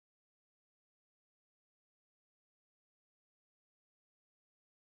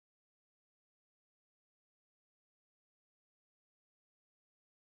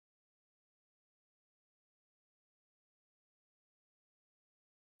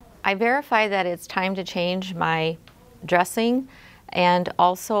I verify that it's time to change my dressing and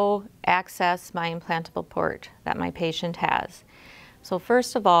also access my implantable port that my patient has. So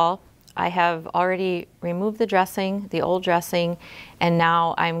first of all, I have already removed the dressing, the old dressing, and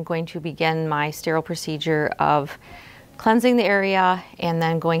now I'm going to begin my sterile procedure of cleansing the area and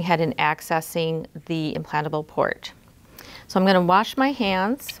then going ahead and accessing the implantable port. So I'm going to wash my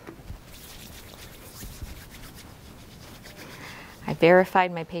hands. I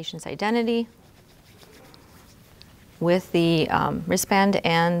verified my patient's identity with the wristband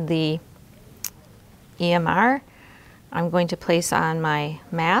and the EMR. I'm going to place on my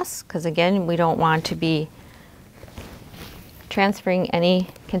mask because again, we don't want to be transferring any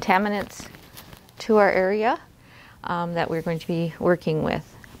contaminants to our area that we're going to be working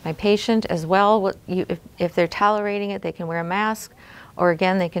with. My patient as well, if they're tolerating it, they can wear a mask, or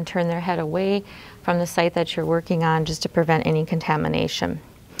again, they can turn their head away from the site that you're working on just to prevent any contamination.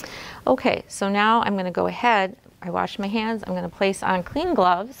 Okay, so now I'm going to go ahead, I wash my hands, I'm going to place on clean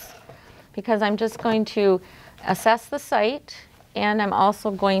gloves because I'm just going to assess the site, and I'm also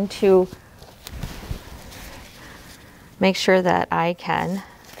going to make sure that I can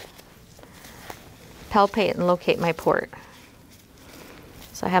palpate and locate my port.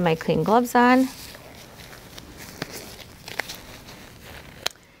 So I have my clean gloves on,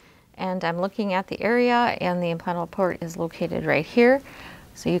 and I'm looking at the area, and the implantable port is located right here.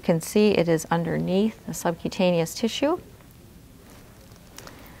 So you can see it is underneath the subcutaneous tissue.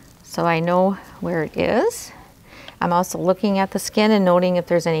 So I know where it is. I'm also looking at the skin and noting if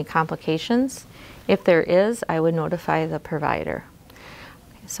there's any complications. If there is, I would notify the provider.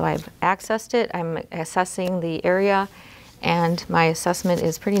 Okay, so I've accessed it, I'm assessing the area, and my assessment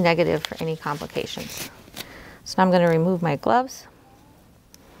is pretty negative for any complications. So now I'm going to remove my gloves,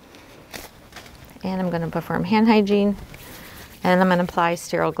 and I'm going to perform hand hygiene, and I'm going to apply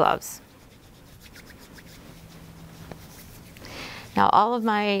sterile gloves. Now all of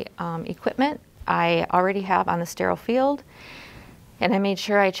my equipment I already have on the sterile field, and I made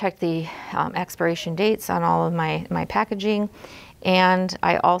sure I checked the expiration dates on all of my packaging, and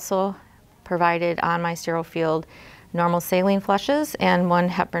I also provided on my sterile field normal saline flushes and 1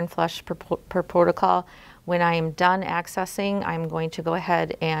 heparin flush per protocol. When I am done accessing, I'm going to go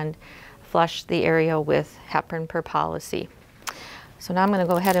ahead and flush the area with heparin per policy. So now I'm going to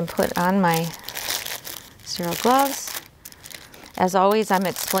go ahead and put on my sterile gloves. As always, I'm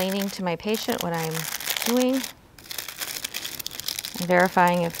explaining to my patient what I'm doing and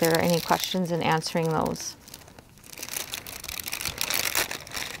verifying if there are any questions and answering those.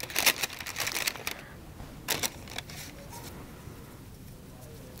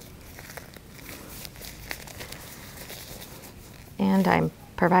 And I'm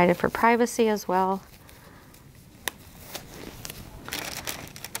provided for privacy as well.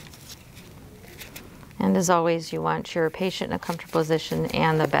 And as always, you want your patient in a comfortable position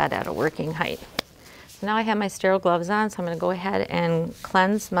and the bed at a working height. So now I have my sterile gloves on, so I'm going to go ahead and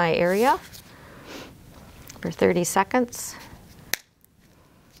cleanse my area for 30 seconds.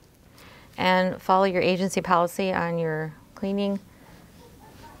 And follow your agency policy on your cleaning.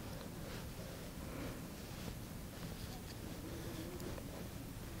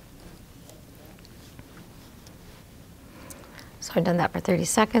 So I've done that for 30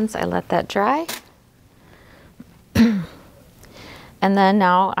 seconds. I let that dry. And then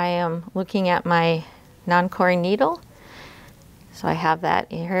now I am looking at my non-coring needle. So I have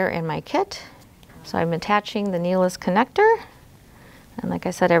that here in my kit. So I'm attaching the needleless connector. And like I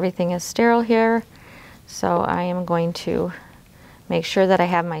said, everything is sterile here. So I am going to make sure that I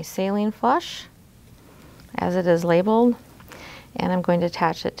have my saline flush as it is labeled. And I'm going to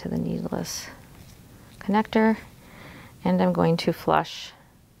attach it to the needleless connector. And I'm going to flush.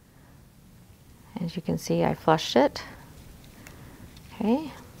 As you can see, I flushed it.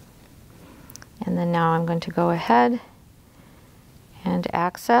 Okay. And then now I'm going to go ahead and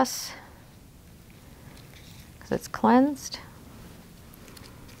access, because it's cleansed.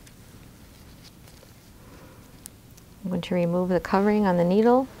 I'm going to remove the covering on the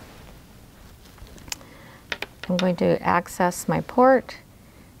needle. I'm going to access my port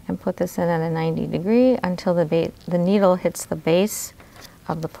and put this in at a 90 degree until the needle hits the base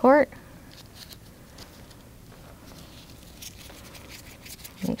of the port.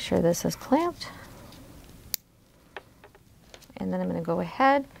 Make sure this is clamped. And then I'm going to go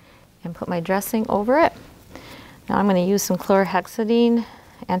ahead and put my dressing over it. Now I'm going to use some chlorhexidine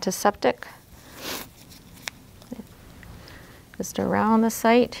antiseptic just around the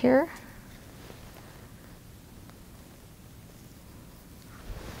site here.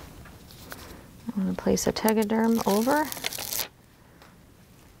 I'm going to place a Tegaderm over.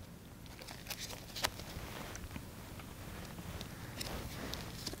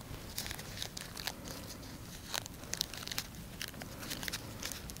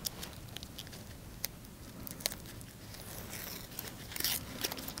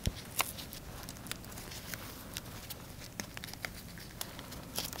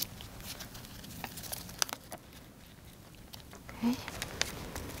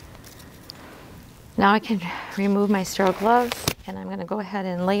 Now I can remove my sterile gloves, and I'm going to go ahead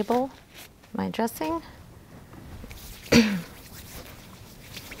and label my dressing.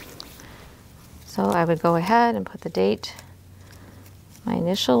 So I would go ahead and put the date, my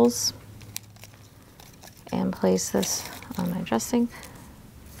initials, and place this on my dressing.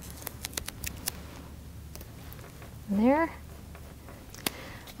 There.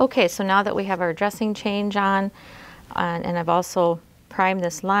 Okay, so now that we have our dressing change on, and I've also primed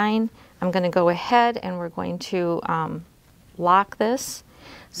this line, I'm going to go ahead and we're going to lock this.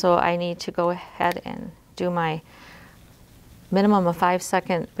 So I need to go ahead and do my minimum of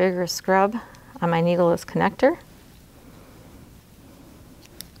 5-second vigorous scrub on my needleless connector.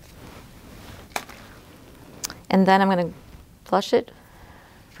 And then I'm going to flush it.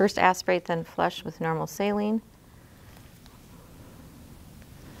 First aspirate, then flush with normal saline.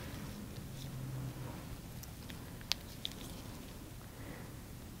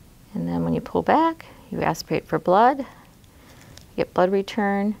 And then when you pull back, you aspirate for blood, get blood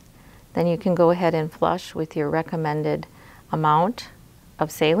return. Then you can go ahead and flush with your recommended amount of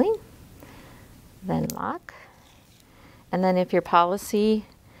saline. Then lock. And then if your policy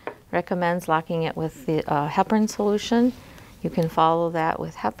recommends locking it with the heparin solution, you can follow that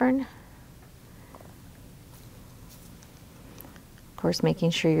with heparin. Of course,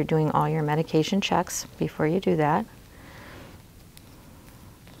 making sure you're doing all your medication checks before you do that.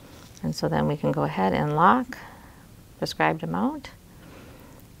 And so then we can go ahead and lock prescribed amount,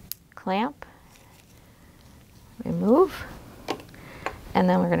 clamp, remove, and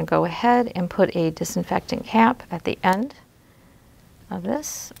then we're going to go ahead and put a disinfectant cap at the end of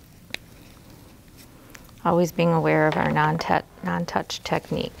this, always being aware of our non-touch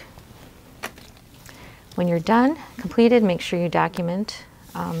technique. When you're done, completed, make sure you document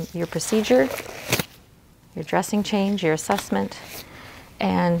your procedure, your dressing change, your assessment,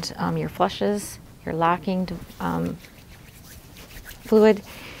 and your flushes, your locking fluid,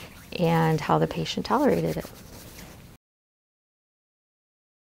 and how the patient tolerated it.